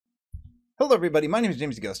Hello everybody, my name is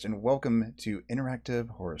Jamesie Ghost and welcome to Interactive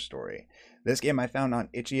Horror Story. This game I found on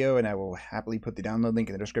Itch.io and I will happily put the download link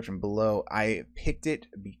in the description below. I picked it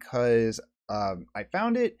because I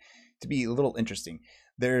found it to be a little interesting.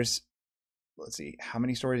 There's, let's see, how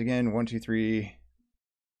many stories again? 1, 2, 3,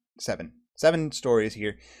 7. 7 stories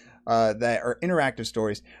here that are interactive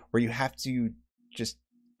stories where you have to just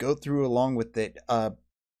go through along with it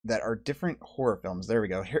that are different horror films. There we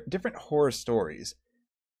go, different horror stories.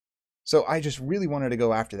 So I just really wanted to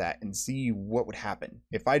go after that and see what would happen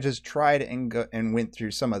if I just tried and went through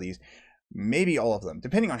some of these, maybe all of them,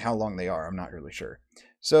 depending on how long they are. I'm not really sure.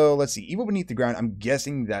 So let's see. Evil Beneath the Ground. I'm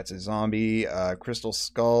guessing that's a zombie. Crystal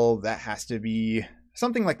Skull. That has to be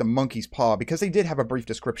something like the Monkey's Paw, because they did have a brief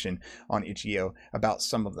description on Itch.io about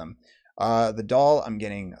some of them. The Doll. I'm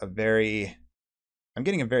getting a very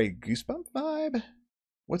Goosebump vibe.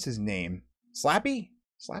 What's his name? Slappy?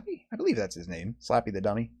 Slappy? I believe that's his name. Slappy the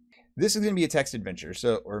Dummy. This is going to be a text adventure,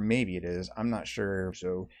 or maybe it is. I'm not sure.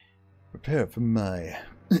 So prepare for my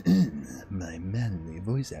my manly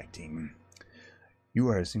voice acting. You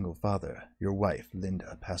are a single father. Your wife,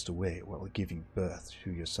 Linda, passed away while giving birth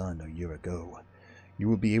to your son a year ago. You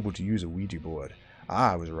will be able to use a Ouija board.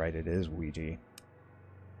 I was right, it is Ouija.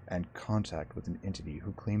 And contact with an entity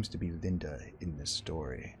who claims to be Linda in this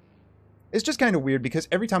story. It's just kind of weird because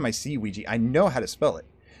every time I see Ouija, I know how to spell it.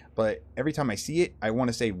 But every time I see it, I want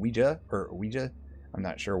to say Ouija or Ouija. I'm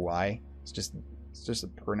not sure why. It's just a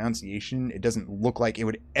pronunciation. It doesn't look like it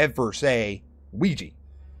would ever say Ouija.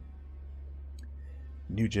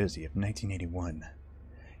 New Jersey of 1981.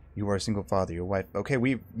 You are a single father. Your wife. Okay,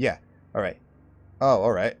 yeah. All right. Oh,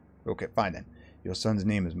 all right. Okay, fine then. Your son's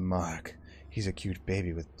name is Mark. He's a cute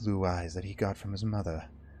baby with blue eyes that he got from his mother.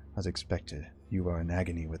 As expected, you are in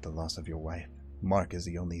agony with the loss of your wife. Mark is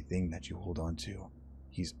the only thing that you hold on to.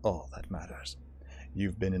 He's all that matters.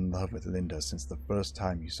 You've been in love with Linda since the first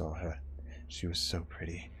time you saw her. She was so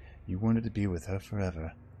pretty. You wanted to be with her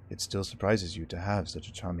forever. It still surprises you to have such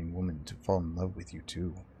a charming woman to fall in love with you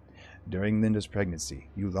too. During Linda's pregnancy,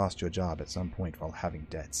 you lost your job at some point while having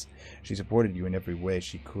debts. She supported you in every way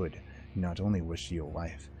she could. Not only was she your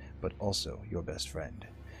wife, but also your best friend.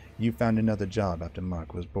 You found another job after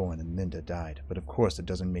Mark was born and Linda died, but of course it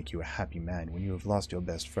doesn't make you a happy man when you have lost your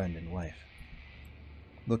best friend and wife.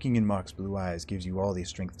 Looking in Mark's blue eyes gives you all the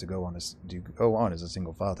strength to go on as a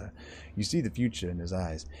single father. You see the future in his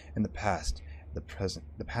eyes, and the past, the present,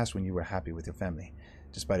 the past when you were happy with your family,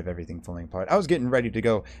 despite of everything falling apart. I was getting ready to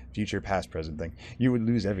go future, past, present thing. You would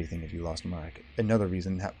lose everything if you lost Mark. Another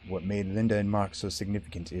reason that what made Linda and Mark so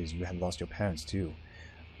significant is you had lost your parents too.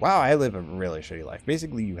 Wow, I live a really shitty life.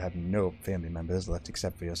 Basically, you have no family members left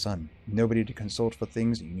except for your son. Nobody to consult for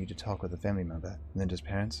things, you need to talk with a family member. Linda's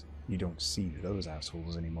parents? You don't see those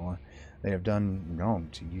assholes anymore. They have done wrong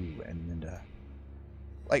to you and Linda.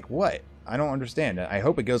 Like what? I don't understand. I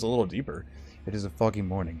hope it goes a little deeper. It is a foggy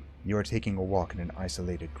morning. You are taking a walk in an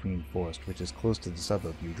isolated green forest which is close to the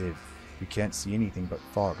suburb you live. You can't see anything but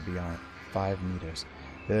fog beyond 5 meters.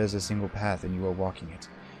 There is a single path and you are walking it.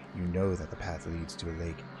 You know that the path leads to a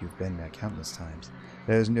lake. You've been there countless times.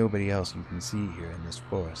 There is nobody else you can see here in this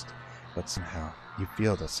forest. But somehow, you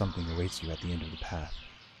feel that something awaits you at the end of the path.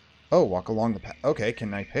 Oh, walk along the path. Okay,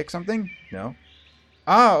 can I pick something? No.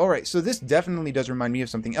 Ah, alright. So this definitely does remind me of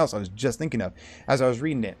something else I was just thinking of as I was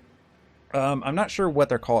reading it. I'm not sure what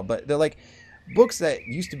they're called, but they're like books that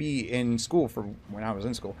used to be in school for when I was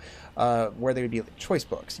in school, where they would be like choice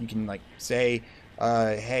books. You can like say,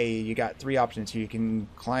 hey, you got 3 options here. You can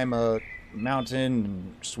climb a mountain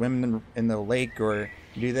and swim in the lake, or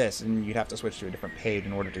you do this, and you'd have to switch to a different page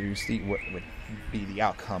in order to see what would be the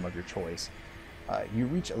outcome of your choice. You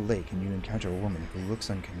reach a lake and you encounter a woman who looks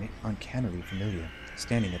uncannily familiar.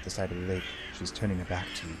 Standing at the side of the lake, she's turning her back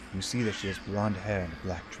to you. You see that she has blonde hair and a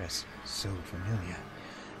black dress. So familiar.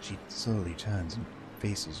 She slowly turns and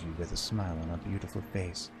faces you with a smile on her beautiful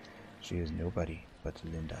face. She is nobody but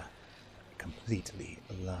Linda. Completely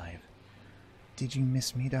alive. Did you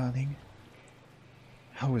miss me, darling?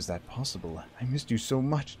 How is that possible? I missed you so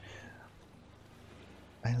much.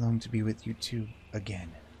 I long to be with you too,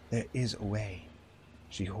 again. There is a way.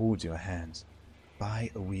 She holds your hands.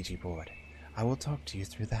 Buy a Ouija board. I will talk to you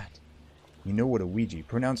through that. You know what a Ouija,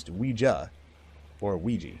 pronounced Ouija, or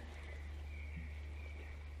Ouija.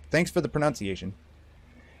 Thanks for the pronunciation.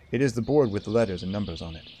 It is the board with the letters and numbers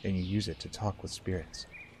on it, and you use it to talk with spirits.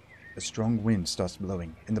 A strong wind starts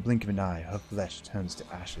blowing. In the blink of an eye, her flesh turns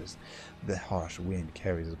to ashes. The harsh wind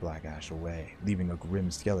carries the black ash away, leaving a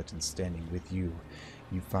grim skeleton standing with you.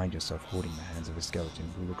 You find yourself holding the hands of a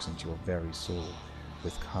skeleton who looks into your very soul,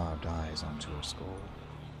 with carved eyes onto her skull.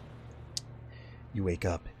 You wake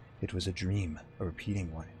up It was a dream, a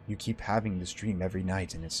repeating one. You keep having this dream every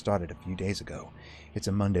night, and it started a few days ago. It's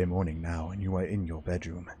a Monday morning now, and you are in your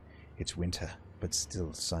bedroom. It's winter, but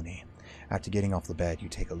still sunny. After getting off the bed, you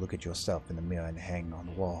take a look at yourself in the mirror and hang on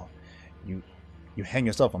the wall. You hang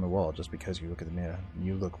yourself on the wall just because you look at the mirror.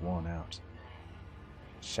 You look worn out.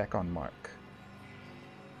 Check on Mark.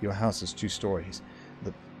 Your house is 2 stories.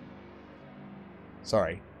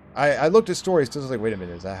 Sorry. I looked at stories because I was like, wait a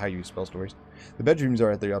minute, is that how you spell stories? The bedrooms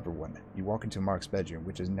are at the upper one. You walk into Mark's bedroom,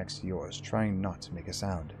 which is next to yours, trying not to make a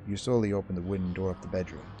sound. You slowly open the wooden door of the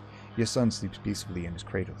bedroom. Your son sleeps peacefully in his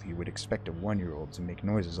cradle. You would expect a 1-year-old to make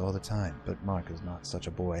noises all the time, but Mark is not such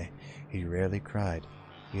a boy. He rarely cried.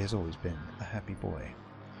 He has always been a happy boy.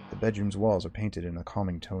 The bedroom's walls are painted in a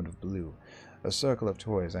calming tone of blue. A circle of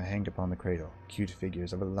toys are hanged upon the cradle. Cute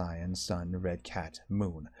figures of a lion, sun, red cat,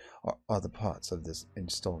 moon are other parts of this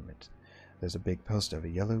installment. There's a big poster of a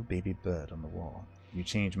yellow baby bird on the wall. You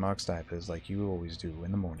change Mark's diapers like you always do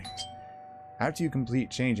in the mornings. After you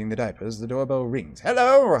complete changing the diapers, the doorbell rings.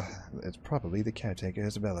 Hello! It's probably the caretaker,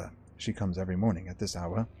 Isabella. She comes every morning at this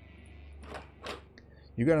hour.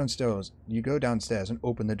 You go downstairs and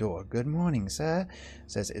open the door. Good morning, sir,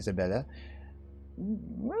 says Isabella.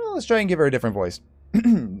 Well, let's try and give her a different voice.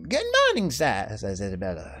 Good morning, sir, says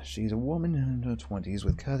Isabella. She's a woman in her 20s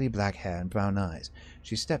with curly black hair and brown eyes.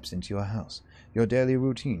 She steps into your house. Your daily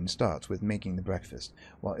routine starts with making the breakfast,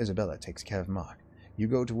 while Isabella takes care of Mark. You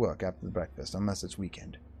go to work after the breakfast, unless it's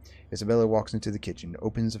weekend. Isabella walks into the kitchen,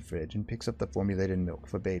 opens the fridge, and picks up the formulated milk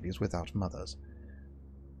for babies without mothers.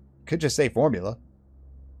 Could just say formula.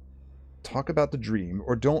 Talk about the dream,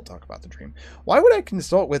 or don't talk about the dream. Why would I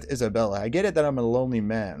consult with Isabella? I get it that I'm a lonely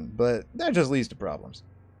man, but that just leads to problems.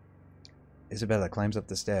 Isabella climbs up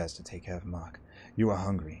the stairs to take care of Mark. You are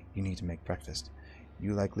hungry. You need to make breakfast.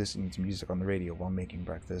 You like listening to music on the radio while making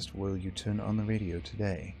breakfast. Will you turn on the radio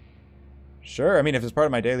today? Sure, I mean, if it's part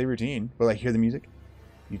of my daily routine. Will I hear the music?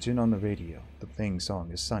 You turn on the radio. The playing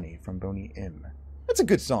song is Sunny from Boney M. That's a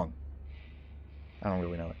good song. I don't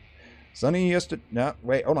really know it. Sunny yesterday... No,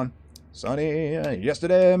 wait, hold on. Sunny,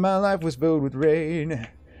 yesterday my life was filled with rain.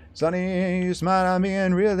 Sunny, you smile at me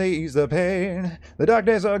and really ease the pain. The dark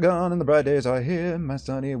days are gone and the bright days are here. My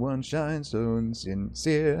sunny one shines so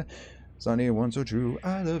sincere. Sunny one so true,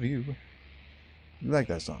 I love you. You like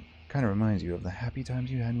that song? Kind of reminds you of the happy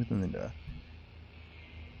times you had with Linda.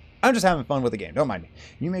 I'm just having fun with the game, don't mind me.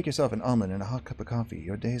 You make yourself an omelet and a hot cup of coffee.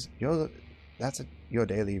 Your daily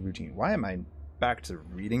routine. Why am I back to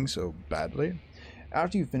reading so badly?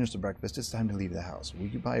 After you finish the breakfast, it's time to leave the house. Will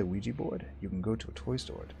you buy a Ouija board? You can go to a toy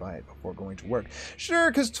store to buy it before going to work. Sure,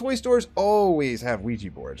 because toy stores always have Ouija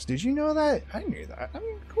boards. Did you know that? I knew that. I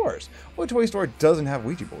mean, of course. What toy store doesn't have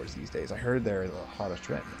Ouija boards these days? I heard they're the hottest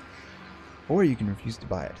trend. Or you can refuse to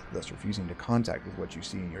buy it, thus refusing to contact with what you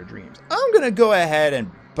see in your dreams. I'm going to go ahead and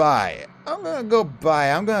buy it. I'm going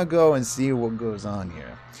to go and see what goes on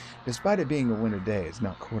here. Despite it being a winter day, it's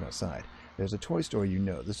not cold outside. There's a toy store you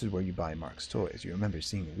know. This is where you buy Mark's toys. You remember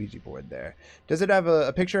seeing a Ouija board there. Does it have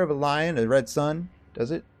a picture of a lion, a red sun? Does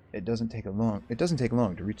it? It doesn't take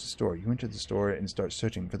long to reach the store. You enter the store and start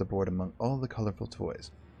searching for the board among all the colorful toys.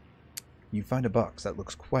 You find a box that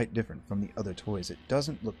looks quite different from the other toys. It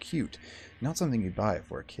doesn't look cute. Not something you'd buy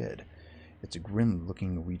for a kid. It's a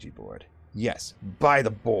grim-looking Ouija board. Yes, buy the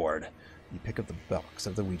board! You pick up the box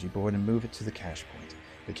of the Ouija board and move it to the cash point.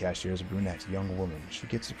 The cashier is a brunette young woman. She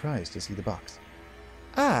gets surprised to see the box.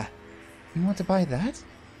 Ah, you want to buy that?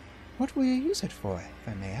 What will you use it for, if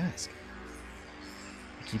I may ask?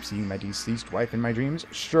 I keep seeing my deceased wife in my dreams.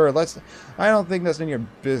 Sure, I don't think that's in your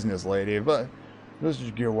business, lady, but let's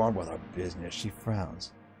just go on with our business. She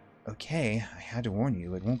frowns. Okay, I had to warn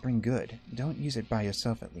you, it won't bring good. Don't use it by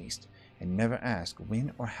yourself at least, and never ask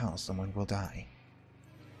when or how someone will die.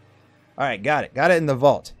 Alright, got it. Got it in the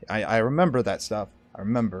vault. I remember that stuff. I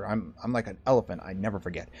remember. I'm like an elephant. I never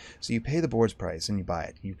forget. So you pay the board's price and you buy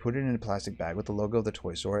it. You put it in a plastic bag with the logo of the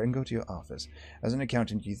toy store and go to your office. As an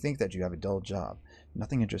accountant, you think that you have a dull job.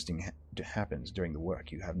 Nothing interesting happens during the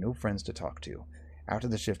work. You have no friends to talk to. After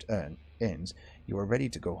the shift ends, you are ready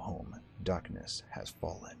to go home. Darkness has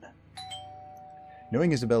fallen.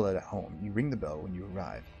 Knowing Isabella at home, you ring the bell when you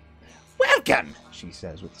arrive. Welcome, she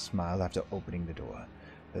says with a smile after opening the door.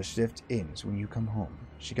 The shift ends when you come home.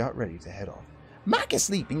 She got ready to head off. Mark is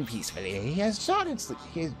sleeping peacefully. He has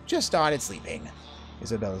just started sleeping,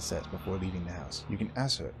 Isabella says before leaving the house. You can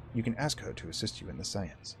ask her to assist you in the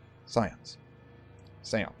seance.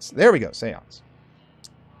 There we go, seance.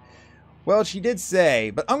 Well, she did say,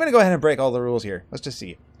 but I'm going to go ahead and break all the rules here. Let's just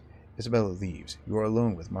see. Isabella leaves. You are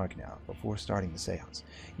alone with Mark now, before starting the seance.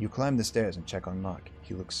 You climb the stairs and check on Mark.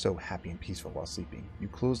 He looks so happy and peaceful while sleeping. You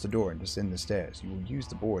close the door and descend the stairs. You will use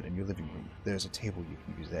the board in your living room. There's a table you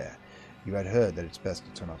can use there. You had heard that it's best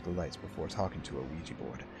to turn off the lights before talking to a Ouija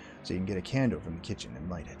board, so you can get a candle from the kitchen and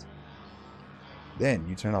light it. Then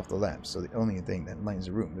you turn off the lamps, so the only thing that lightens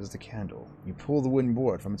the room is the candle. You pull the wooden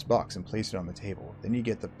board from its box and place it on the table. Then you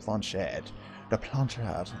get the planchette. The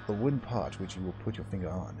planchette, the wooden part which you will put your finger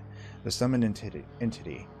on. The summoned entity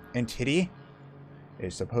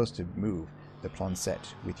is supposed to move the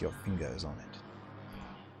planchette with your fingers on it.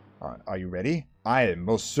 Are you ready? I am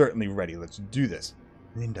most certainly ready. Let's do this.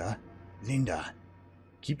 Linda,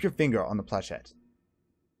 keep your finger on the planchette.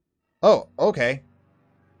 Oh, okay.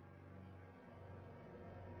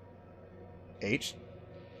 H.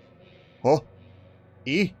 Oh.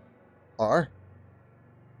 E. R.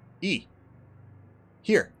 E.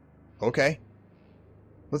 Here. Okay.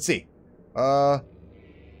 Let's see.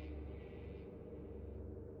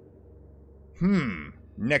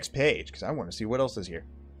 Next page, because I want to see what else is here.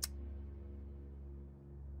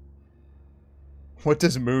 What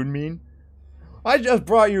does moon mean? I just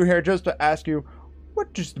brought you here just to ask you,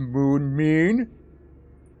 what does the moon mean?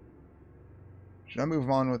 Should I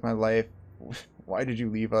move on with my life? Why did you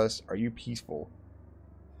leave us? Are you peaceful?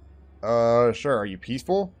 Sure. Are you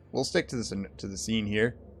peaceful? We'll stick to this to the scene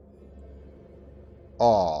here.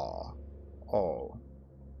 Aw. Oh.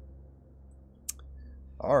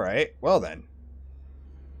 Alright. Well then.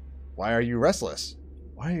 Why are you restless?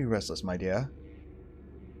 Why are you restless, my dear?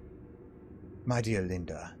 My dear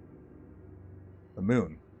Linda. The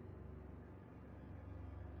moon.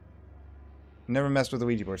 Never messed with the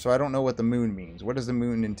Ouija board, so I don't know what the moon means. What does the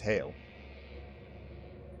moon entail?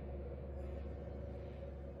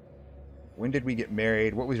 When did we get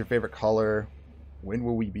married? What was your favorite color? When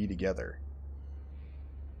will we be together?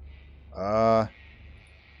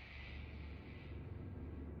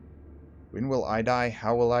 When will I die?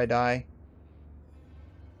 How will I die?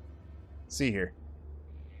 Let's see here.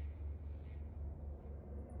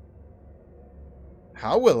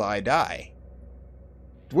 How will I die?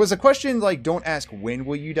 Was the question like, don't ask when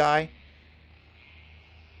will you die?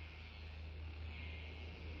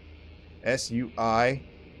 S-U-I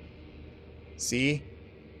C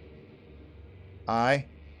I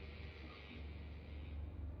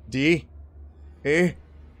D E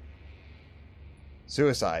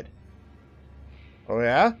Suicide. Oh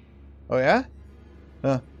yeah? Oh yeah?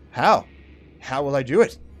 How? How will I do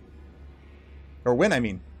it? Or when, I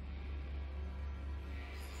mean.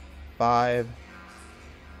 5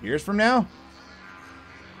 years from now?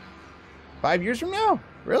 5 years from now?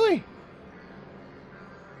 Really?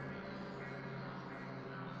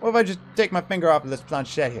 What if I just take my finger off of this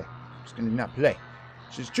planchette here? I'm just gonna not play.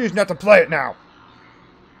 Just choose not to play it now.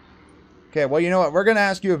 Okay, well, you know what? We're gonna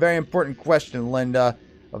ask you a very important question, Linda.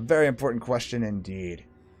 A very important question indeed.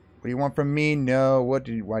 What do you want from me? No. Why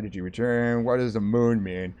did you return? What does the moon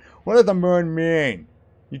mean? What does the moon mean?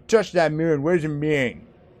 You touched that moon. What does it mean?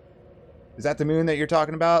 Is that the moon that you're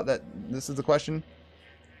talking about? This is the question?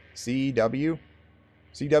 CW?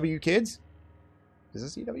 CW Kids?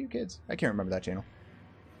 Is it CW Kids? I can't remember that channel.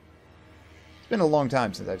 It's been a long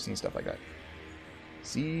time since I've seen stuff like that.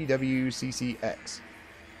 CWCCX.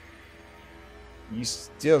 You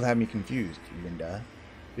still have me confused, Linda.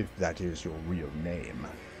 If that is your real name.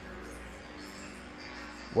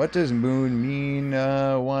 What does moon mean?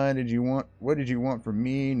 What did you want from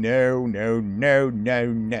me? No.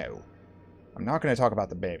 I'm not going to talk about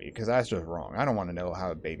the baby, because that's just wrong. I don't want to know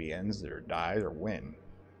how a baby ends or dies or when.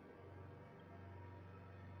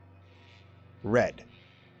 Red.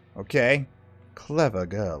 Okay. Clever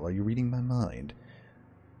girl. Are you reading my mind?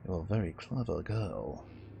 You're a very clever girl.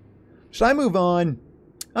 Should I move on?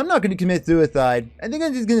 I'm not going to commit suicide. I think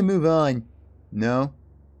I'm just going to move on. No?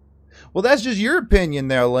 Well, that's just your opinion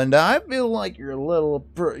there, Linda. I feel like you're a little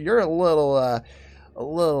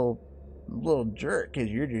jerk, because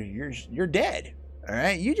you're dead. All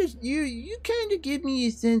right? You kind of give me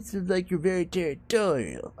a sense of like you're very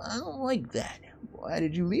territorial. I don't like that. Why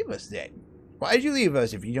did you leave us then? Why did you leave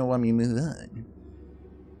us if you don't want me to move on?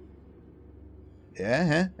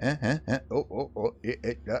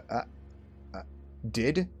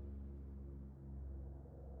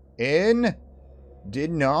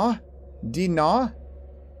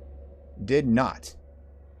 Did not.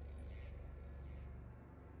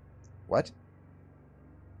 What?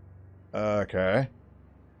 Okay.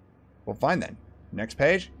 Well, fine then. Next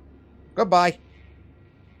page. Goodbye.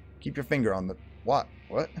 Keep your finger on the... What?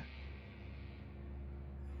 What?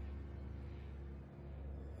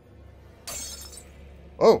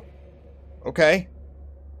 Oh. Okay.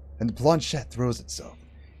 and the planchette throws itself.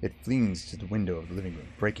 It flings to the window of the living room,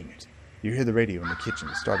 breaking it. You hear the radio in the kitchen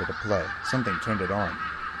started to play. Something turned it on.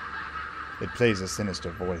 It plays a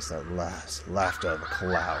sinister voice that laughs, laughter of a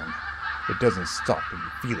clown. It doesn't stop, and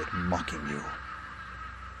you feel it mocking you.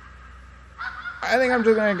 I think I'm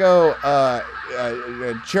just gonna go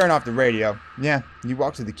turn off the radio. Yeah, you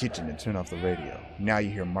walk to the kitchen and turn off the radio. Now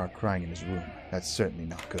you hear Mark crying in his room. That's certainly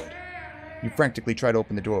not good. You frantically try to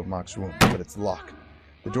open the door of Mark's room, but it's locked.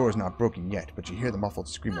 The door is not broken yet, but you hear the muffled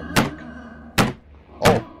scream of Mark.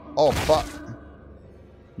 Oh, fuck.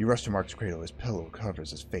 You rush to Mark's cradle. His pillow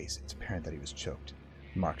covers his face. It's apparent that he was choked.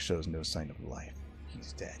 Mark shows no sign of life.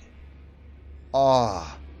 He's dead.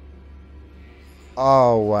 Oh,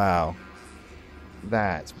 wow.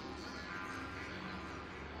 That.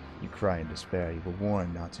 You cry in despair. You were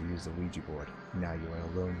warned not to use the Ouija board. Now you are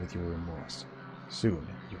alone with your remorse. Soon,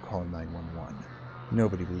 you call 911.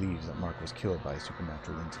 Nobody believes that Mark was killed by a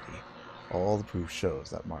supernatural entity. All the proof shows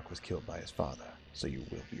that Mark was killed by his father, so you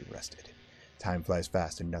will be arrested. Time flies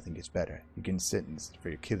fast and nothing gets better. You get sentenced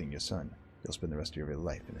for killing your son. You'll spend the rest of your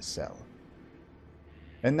life in a cell.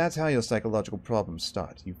 And that's how your psychological problems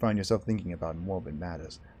start. You find yourself thinking about morbid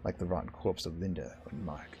matters, like the rotten corpse of Linda and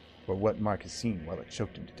Mark, or what Mark has seen while it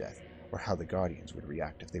choked him to death, or how the Guardians would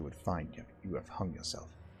react if they would find you have hung yourself.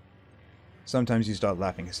 Sometimes you start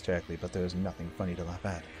laughing hysterically, but there is nothing funny to laugh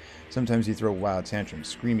at. Sometimes you throw wild tantrums,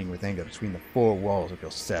 screaming with anger between the four walls of your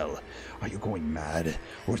cell. Are you going mad,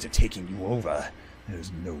 or is it taking you over? There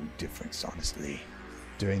is no difference, honestly.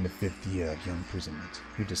 During the 5th year of your imprisonment,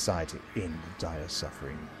 you decide to end dire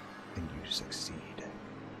suffering, and you succeed.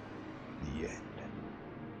 The end.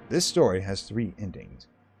 This story has 3 endings.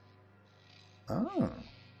 Oh.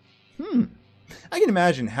 I can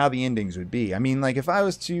imagine how the endings would be. I mean, like, if I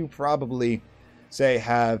was to probably, say,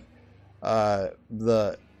 have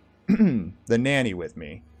the the nanny with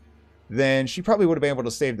me, then she probably would have been able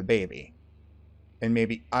to save the baby. And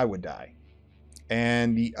maybe I would die.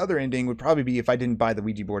 And the other ending would probably be if I didn't buy the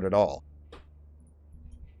Ouija board at all.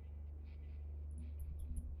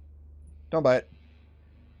 Don't buy it.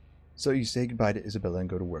 So you say goodbye to Isabella and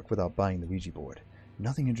go to work without buying the Ouija board.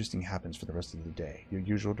 Nothing interesting happens for the rest of the day. Your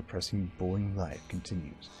usual depressing, boring life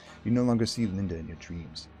continues. You no longer see Linda in your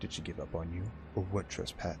dreams. Did she give up on you? Or what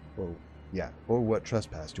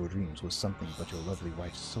trespassed your dreams was something but your lovely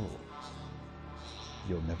wife's soul?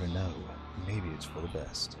 You'll never know. Maybe it's for the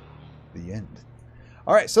best. The end.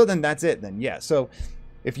 Alright, so then that's it then. Yeah, so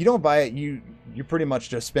if you don't buy it, you pretty much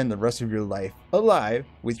just spend the rest of your life alive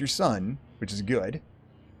with your son, which is good.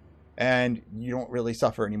 And you don't really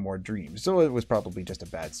suffer any more dreams. So it was probably just a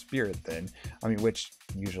bad spirit then. I mean, which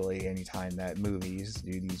usually anytime that movies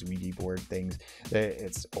do these Ouija board things,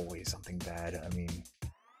 it's always something bad. I mean,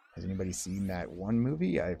 has anybody seen that one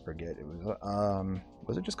movie? I forget. It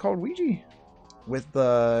was it just called Ouija? With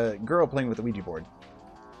the girl playing with the Ouija board.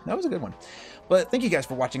 That was a good one. But thank you guys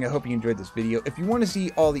for watching. I hope you enjoyed this video. If you want to see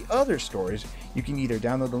all the other stories, you can either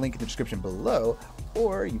download the link in the description below,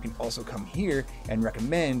 or you can also come here and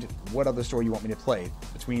recommend what other story you want me to play.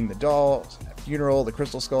 Between The Doll, Funeral, The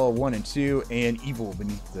Crystal Skull 1 and 2, and Evil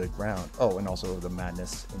Beneath the Ground. Oh, and also The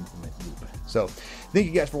Madness Infinite Loop. So, thank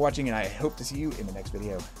you guys for watching, and I hope to see you in the next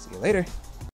video. See you later.